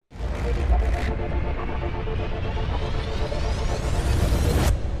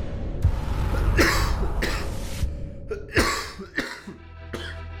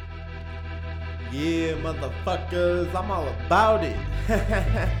motherfuckers. I'm all about it.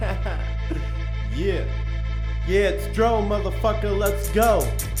 Yeah, it's Dro, motherfucker, let's go.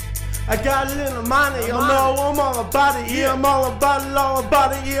 I got a little money, you know I'm all about it. Yeah, I'm all about it,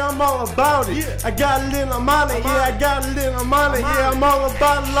 yeah, I'm all about it. I got a little money, yeah, I got a little money. Yeah, I'm all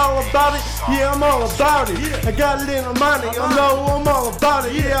about it, yeah, I'm all about it. I got a little money, you know I'm all about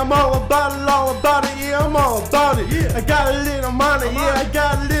it. Yeah, I'm all about it, yeah, I'm all about it. I got a little money, yeah, I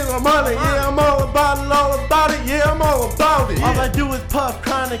got a little money. Yeah, I'm all about it, yeah, I'm all about it. All I do is puff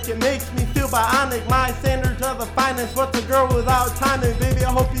chronic, it makes me feel bionic. My standards are the finest, what's a girl without timing? Baby,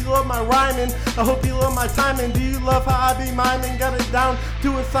 I hope you love my rhyming, I hope you love my timing. Do you love how I be miming? Got it down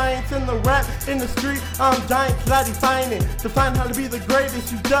to a science in the rap industry. I'm giant cause I define it. Define how to be the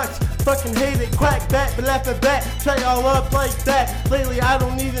greatest, you ducks fucking hate it. Quack back, but laugh at that, try all up like that. Lately I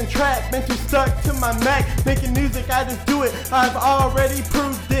don't even trap, been too stuck to my Mac. Making music, I just do it, I've already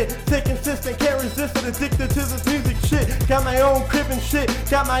proved it. Stay consistent, can't resist it, addicted to this music shit. Got my own crib and shit,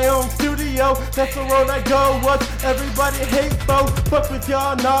 got my own studio. That's the road I go, what everybody hate, bro. Fuck with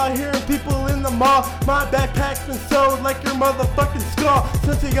y'all, nah, hearing people in the mall. My backpack's been sewed like your motherfucking skull.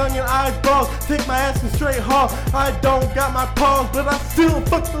 Since a youngin' eyeballs, take my ass and straight haul. I don't got my paws, but I still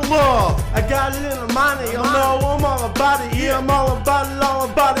fuck the law. I got a little money, you know I'm all about it. Yeah, I'm all about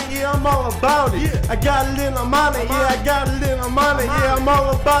it, yeah, I'm all about it. I got a little money, yeah, I got a little money. Yeah, I'm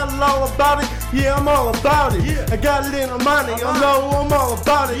all about it, yeah, I'm all about it. I got a little money, you know I'm all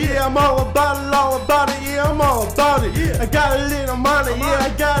about it. Yeah, I'm all about it, yeah, I'm all about it. I got a little money, yeah, I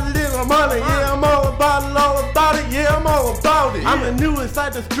got a little money. Yeah, I'm all about it, yeah, I'm all about it. I'm the newest, I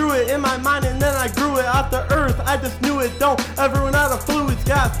just drew it in my mind and then I grew it out the earth. I just knew it, don't ever run out of fluids.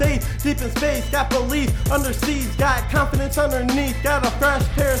 Got faith deep in space, got belief under seas, got confidence underneath. Got a fresh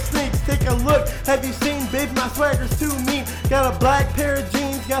pair of sneaks, take a look, have you seen, babe, my swagger's too mean. Got a black pair of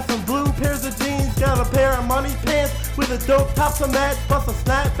jeans, got some blue pairs of jeans. Got a pair of money pants with a dope top to match, plus a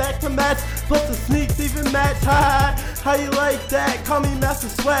snapback to match, plus the sneaks even match. Ha, how you like that? Call me Master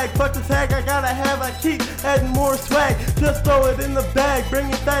Swag, fuck the tag I gotta have, I keep adding more swag. Just throw it in the bag,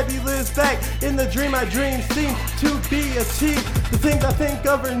 bringing fabulous back. In the dream I dream seem to be achieved. The things I think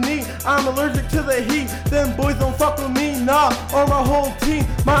of are neat, I'm allergic to the heat. Them boys don't fuck with me, nah, or my whole team.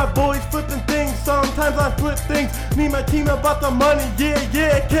 My boys flipping things, sometimes I flip things. Me and my team about the money,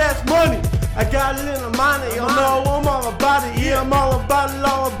 yeah, cash money. I got a little money, you know I'm all about it. Yeah, I'm all about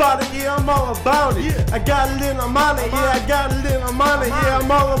it, yeah, I'm all about it. I got a little money, yeah, I got a little money. Yeah,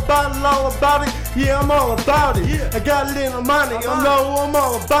 I'm all about it, yeah, I'm all about it. I got a little money, you know I'm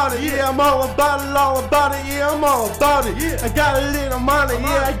all about it. Yeah, I'm all about it, yeah, I'm all about it. I got a little money,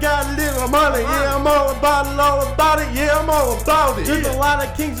 yeah, I got a little money. Yeah, I'm all about it, yeah, I'm all about it. There's a lot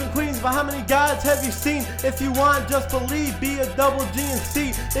of kings and queens, but how many gods have you seen? If you want, just believe, be a double G and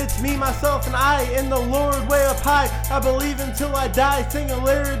C. It's me, myself, and I, in the Lord way up high. I believe until I die,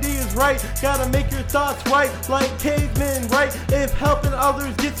 singularity is right. Gotta make your thoughts right, like cavemen, right? If helping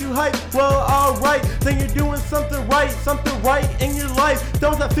others gets you hype, well, alright, then you're doing something right in your life.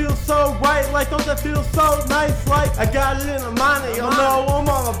 Don't that feel so right? Like, don't that feel so nice? Like, I got a little money, you know I'm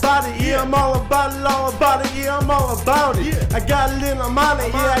all about it. Yeah, I'm all about it, yeah, I'm all about it. I got a little money,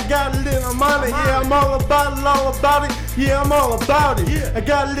 yeah, I got a little money. Yeah, I'm all about it, yeah, I'm all about it. I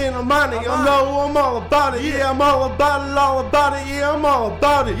got a little money, you know I'm all about it. Yeah, I'm all about it, yeah, I'm all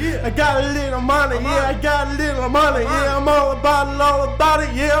about it. I got a little money, yeah, I got a little money. Yeah, I'm all about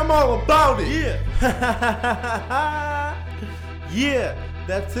it, yeah, I'm all about it. Yeah,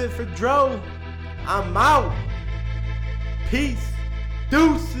 that's it for Dro. I'm out. Peace.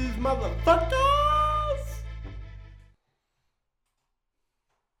 Deuces, motherfucker.